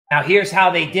Now, here's how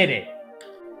they did it.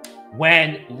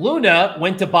 When Luna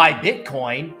went to buy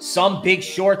Bitcoin, some big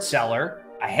short seller,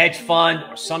 a hedge fund,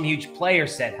 or some huge player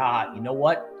said, you know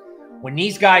what? When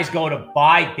these guys go to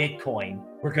buy Bitcoin,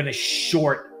 we're going to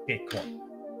short Bitcoin.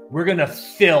 We're going to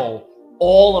fill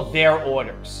all of their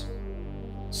orders.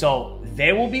 So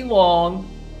they will be long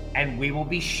and we will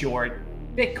be short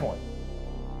Bitcoin.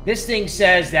 This thing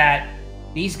says that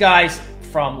these guys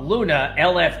from Luna,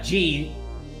 LFG,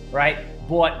 right,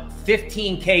 bought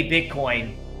 15K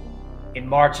Bitcoin in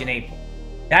March and April.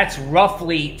 That's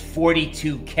roughly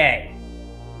 42K.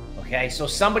 Okay, so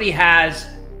somebody has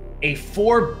a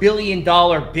 $4 billion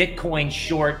Bitcoin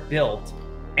short built,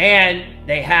 and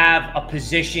they have a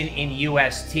position in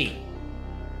UST.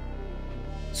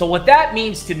 So what that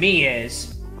means to me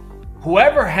is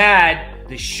whoever had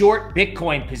the short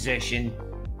Bitcoin position,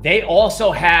 they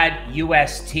also had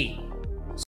UST.